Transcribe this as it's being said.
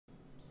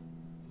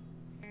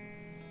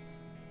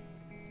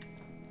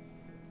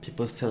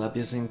People still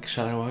abusing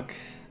Shudderwock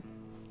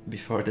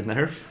before the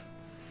nerf.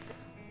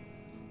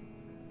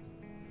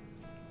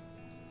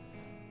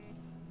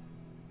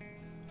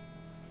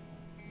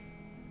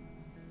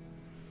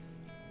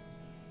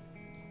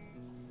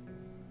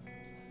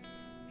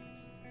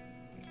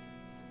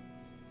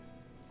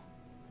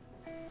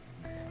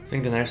 I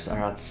think the nerfs are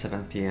at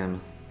 7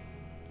 PM,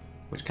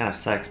 which kind of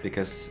sucks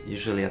because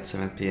usually at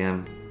 7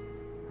 PM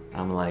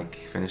I'm like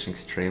finishing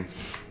stream.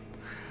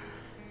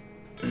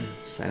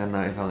 So I don't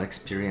know if I'll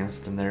experience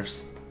the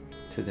nerfs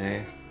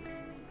today.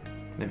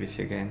 Maybe a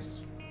few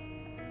games.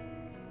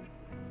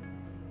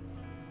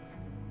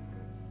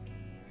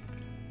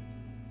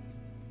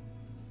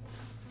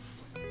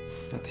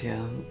 But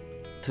yeah,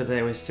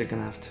 today we're still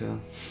gonna have to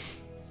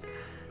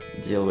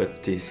deal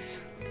with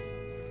this.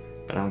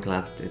 But I'm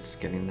glad it's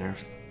getting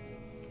nerfed.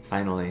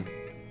 Finally.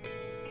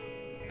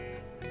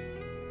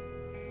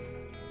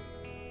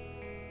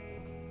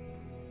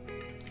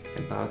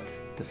 About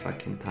the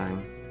fucking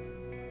time.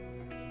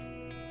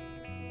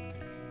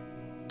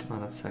 Oh,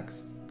 that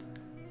sucks.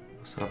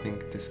 I was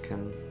hoping this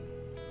can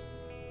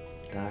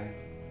die.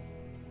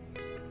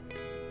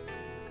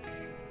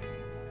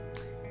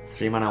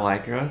 3 mana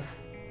white growth.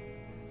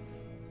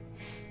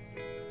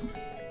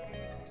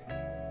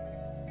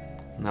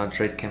 Now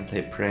Druid can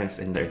play Prince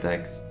in their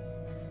decks.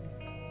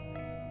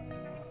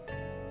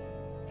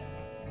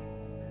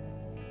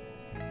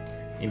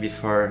 In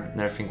before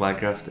nerfing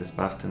Wildcraft is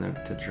buffed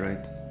to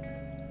Druid.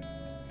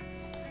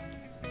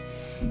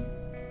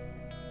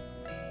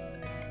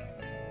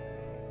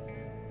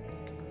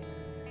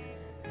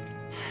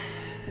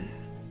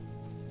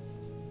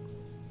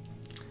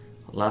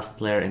 Last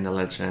player in the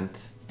legend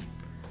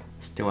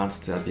still wants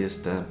to abuse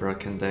the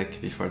broken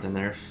deck before the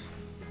nerf.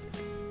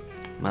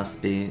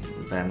 Must be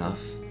Venov.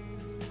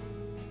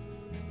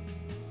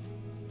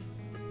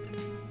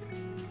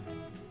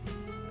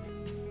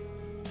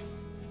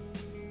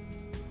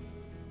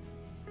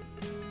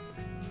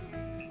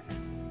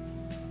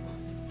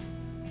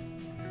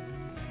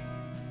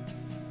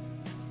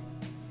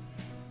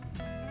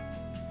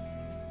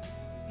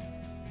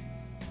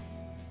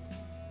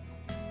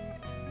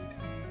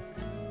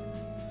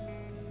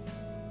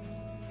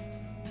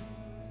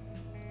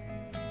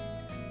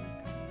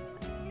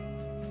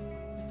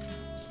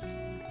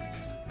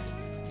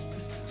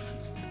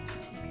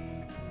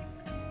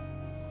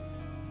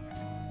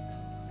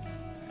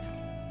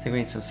 I think we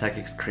need some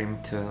Psychic Scream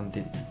to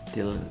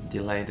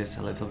delay this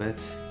a little bit.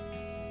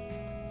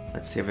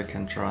 Let's see if we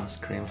can draw a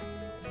Scream.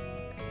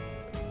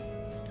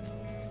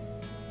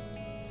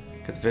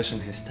 Good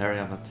Vision,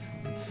 Hysteria, but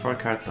it's 4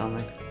 cards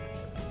only.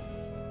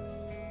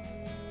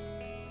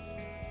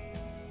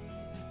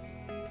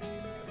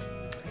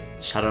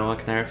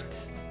 Shudderwock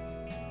nerfed.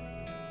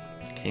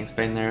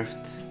 Kingsbane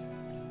nerfed.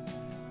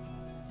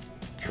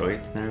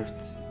 Druid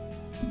nerfed.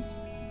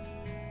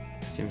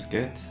 Seems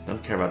good.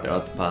 Don't care about the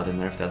odd paladin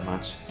nerf that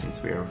much,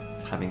 since we're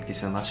having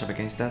decent matchup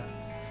against that.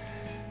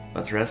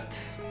 But rest,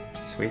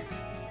 sweet.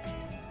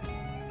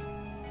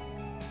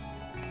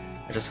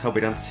 I just hope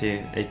we don't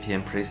see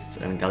APM priests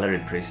and gallery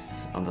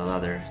priests on the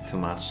ladder too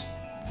much,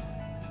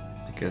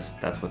 because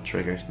that's what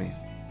triggers me.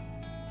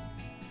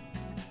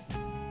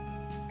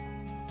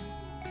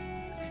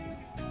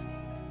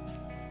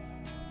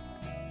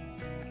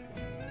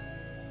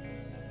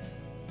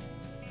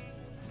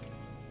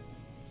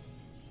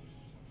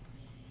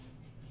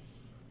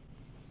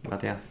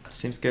 But yeah,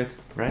 seems good,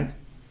 right?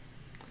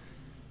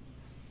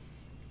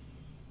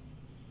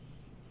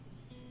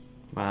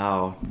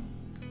 Wow.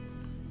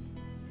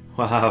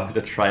 Wow,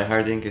 the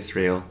tryharding is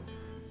real.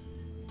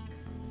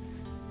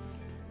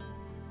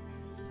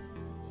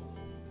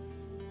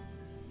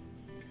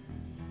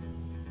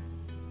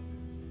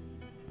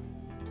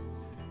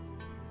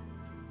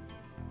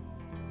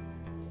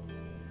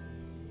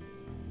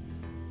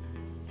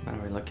 What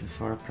are we looking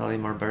for? Probably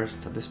more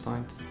burst at this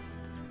point.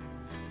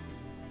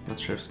 Not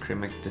sure if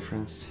Scream makes a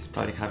difference. He's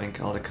probably having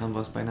all the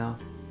combos by now.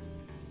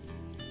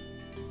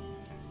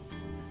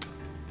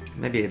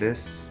 Maybe it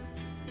is.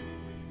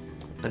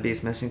 Maybe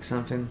he's missing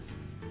something.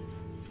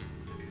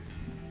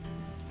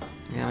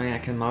 Yeah, I mean, I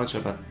can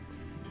Mojo, but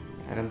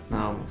I don't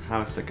know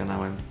how is that gonna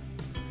win.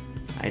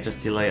 I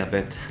just delay a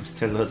bit. I'm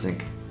still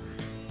losing.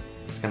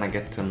 It's gonna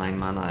get to 9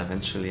 mana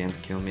eventually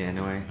and kill me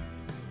anyway.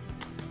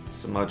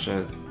 So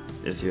Mojo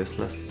is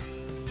useless.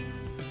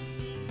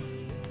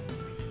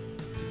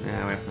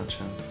 Yeah, we have no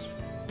chance.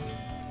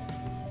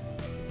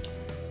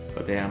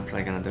 But yeah, I'm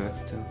probably gonna do it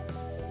still.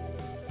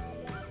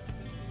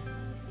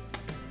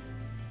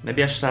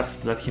 Maybe I should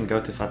have let him go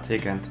to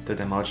fatigue and do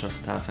the Mojo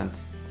stuff and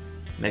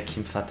make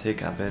him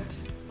fatigue a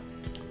bit.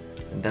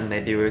 And then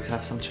maybe we would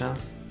have some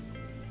chance.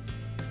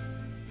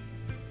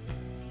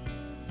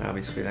 That would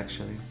be sweet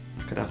actually.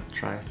 Could have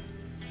tried.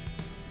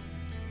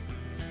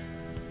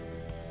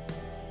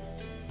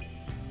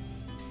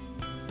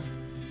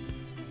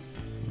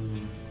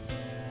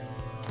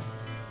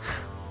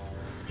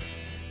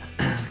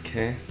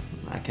 Okay,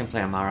 I can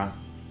play Amara.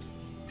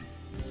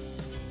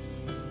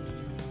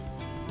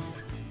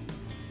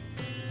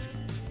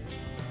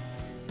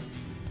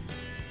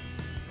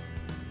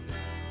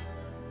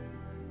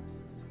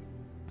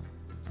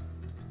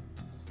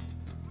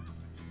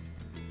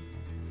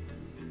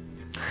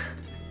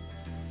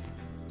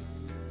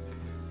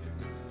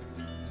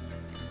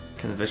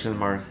 Can envision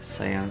more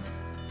Saiyans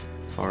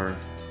for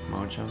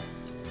Mojo.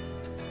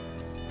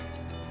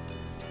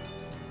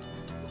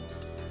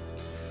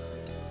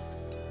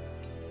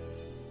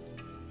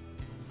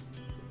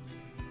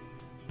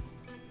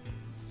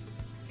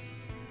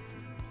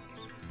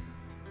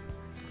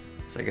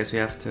 So I guess we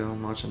have to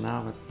Mojo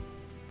now, but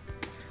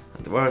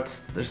at the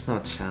words, there's no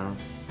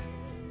chance.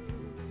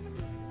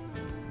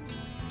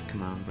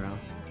 Come on, bro.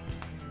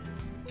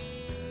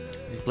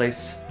 If he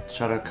plays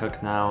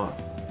Shudderwock now,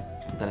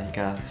 then he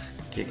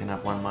can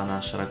have 1 mana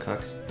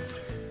Shudderwocks.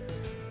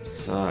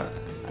 So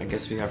I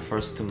guess we are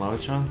forced to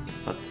Mojo,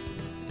 but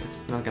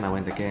it's not gonna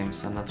win the game,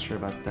 so I'm not sure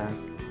about that.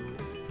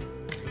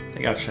 I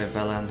think I'll try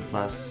Velen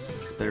plus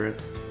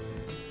Spirit.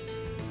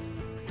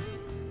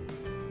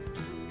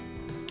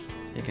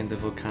 He can do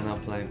Volcano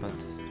play, but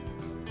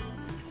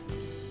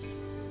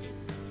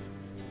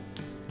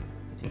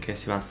in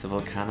case he wants to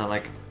Volcano,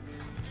 like,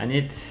 I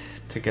need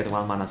to get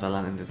 1 mana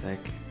Velen in the deck.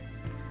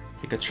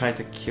 He could try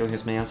to kill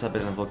his minions a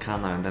bit in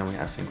Volcano, and then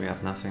I think we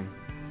have nothing.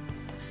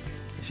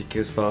 If he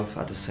kills both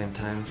at the same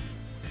time.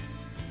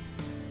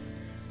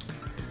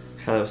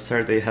 Hello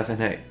sir, do you have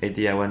any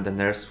idea when the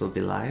Nerfs will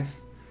be live?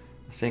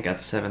 I think at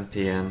 7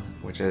 PM,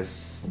 which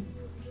is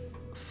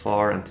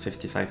 4 and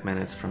 55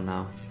 minutes from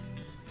now.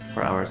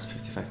 4 hours,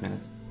 55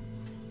 minutes.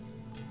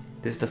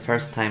 This is the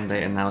first time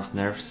they announced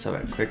Nerfs so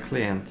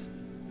quickly and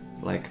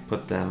like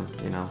put them,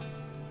 you know,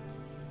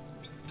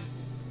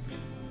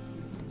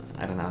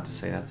 I don't know how to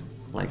say that.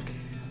 Like,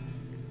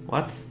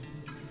 what?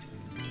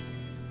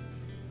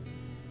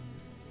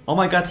 Oh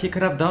my god, he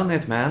could have done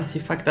it, man. He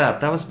fucked up.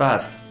 That was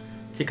bad.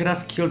 He could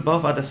have killed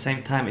both at the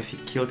same time if he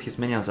killed his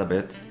minions a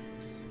bit.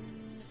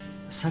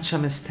 Such a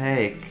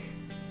mistake.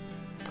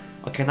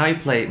 Okay, now you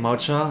play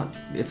Mojo.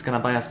 It's gonna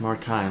buy us more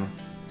time.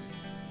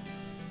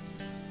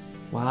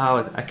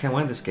 Wow, I can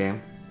win this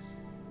game.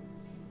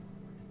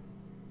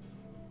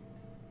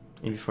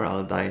 Even before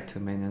I'll die to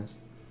minions.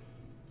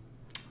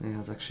 Yeah,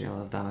 that's actually a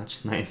lot of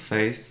damage. 9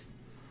 face.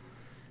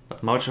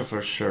 But Mojo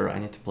for sure, I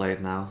need to play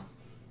it now.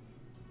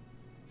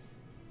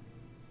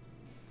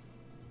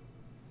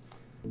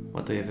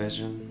 What do you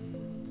vision?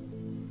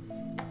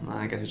 No,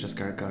 I guess we just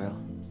Gargoyle.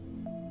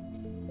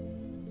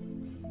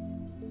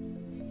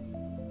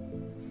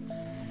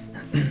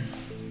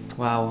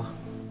 Wow.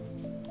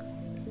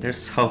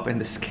 There's hope in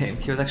this game.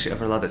 He was actually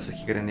overloaded, so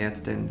he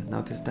didn't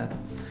notice that.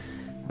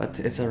 But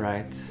it's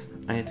alright.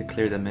 I need to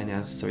clear the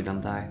minions so we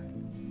don't die.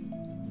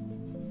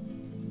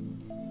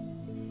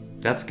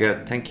 That's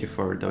good. Thank you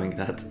for doing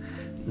that.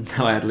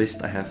 Now at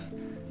least I have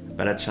a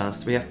better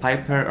chance. We have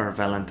Piper or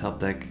Velen top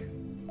deck.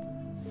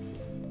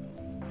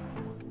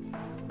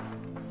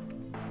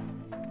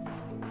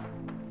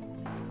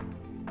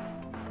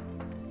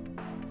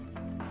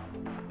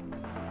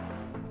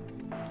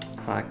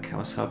 Fuck, I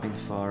was hoping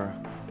for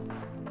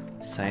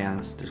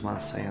Saiyans. There's 1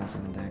 Saiyans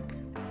in the deck.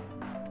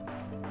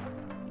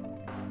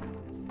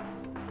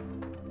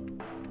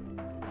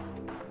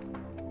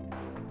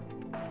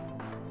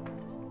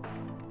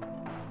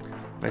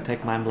 If I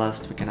take Mind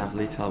Blast, we can have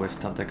lethal with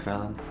top deck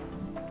Velen.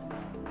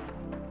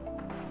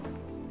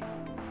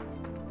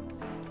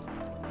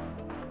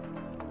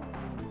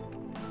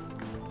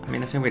 I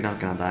mean, I think we're not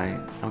gonna die.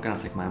 I'm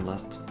gonna take Mind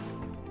Blast.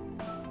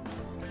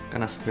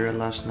 Gonna Spirit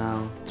Lash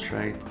now.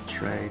 Trade.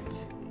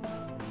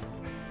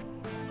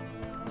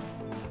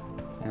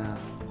 Yeah.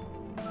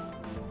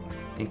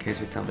 In case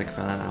we top deck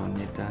Velen, I will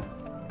need that.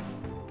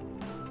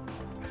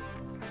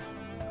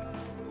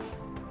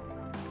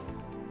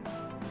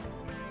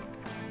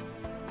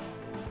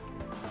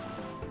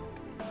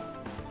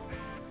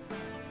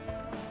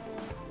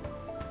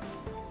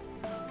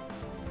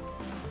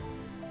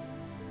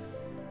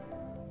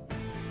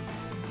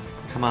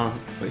 Come on,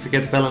 if you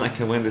get Velen, I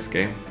can win this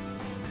game.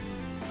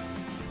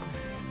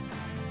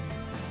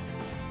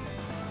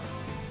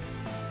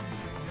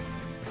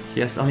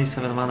 He has only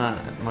 7 mana,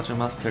 Mojo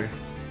Master.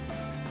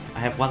 I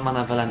have 1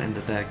 mana Velen in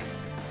the deck,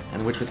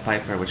 and Witch with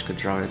Piper, which could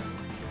draw it.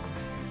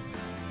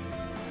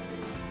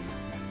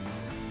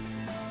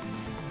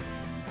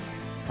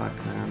 Fuck,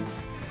 man.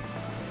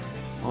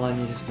 All I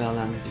need is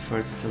Velen before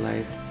it's too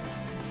late.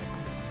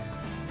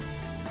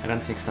 I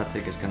don't think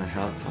Fatigue is gonna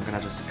help. I'm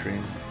gonna just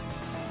Scream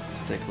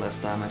to take less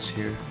damage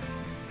here.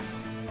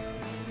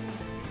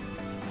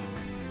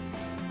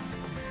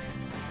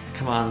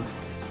 Come on.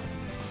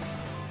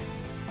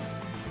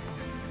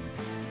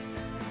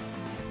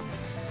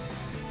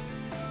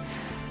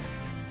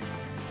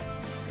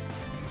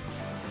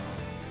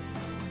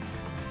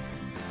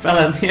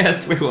 Velen,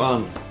 yes, we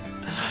won!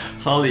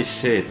 Holy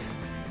shit.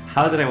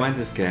 How did I win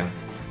this game?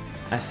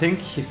 I think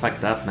he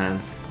fucked up,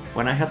 man.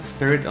 When I had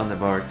Spirit on the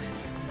board,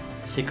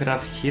 he could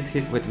have hit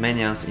it with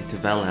minions into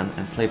Velen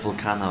and play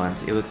Volcano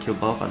and it would kill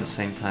both at the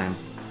same time.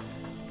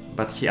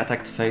 But he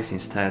attacked face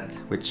instead,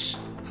 which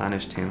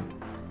punished him.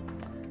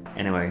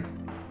 Anyway,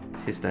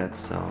 he's dead,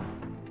 so...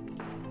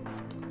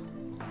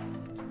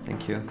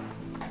 Thank you.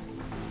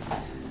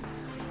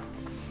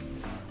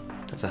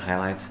 That's a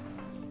highlight.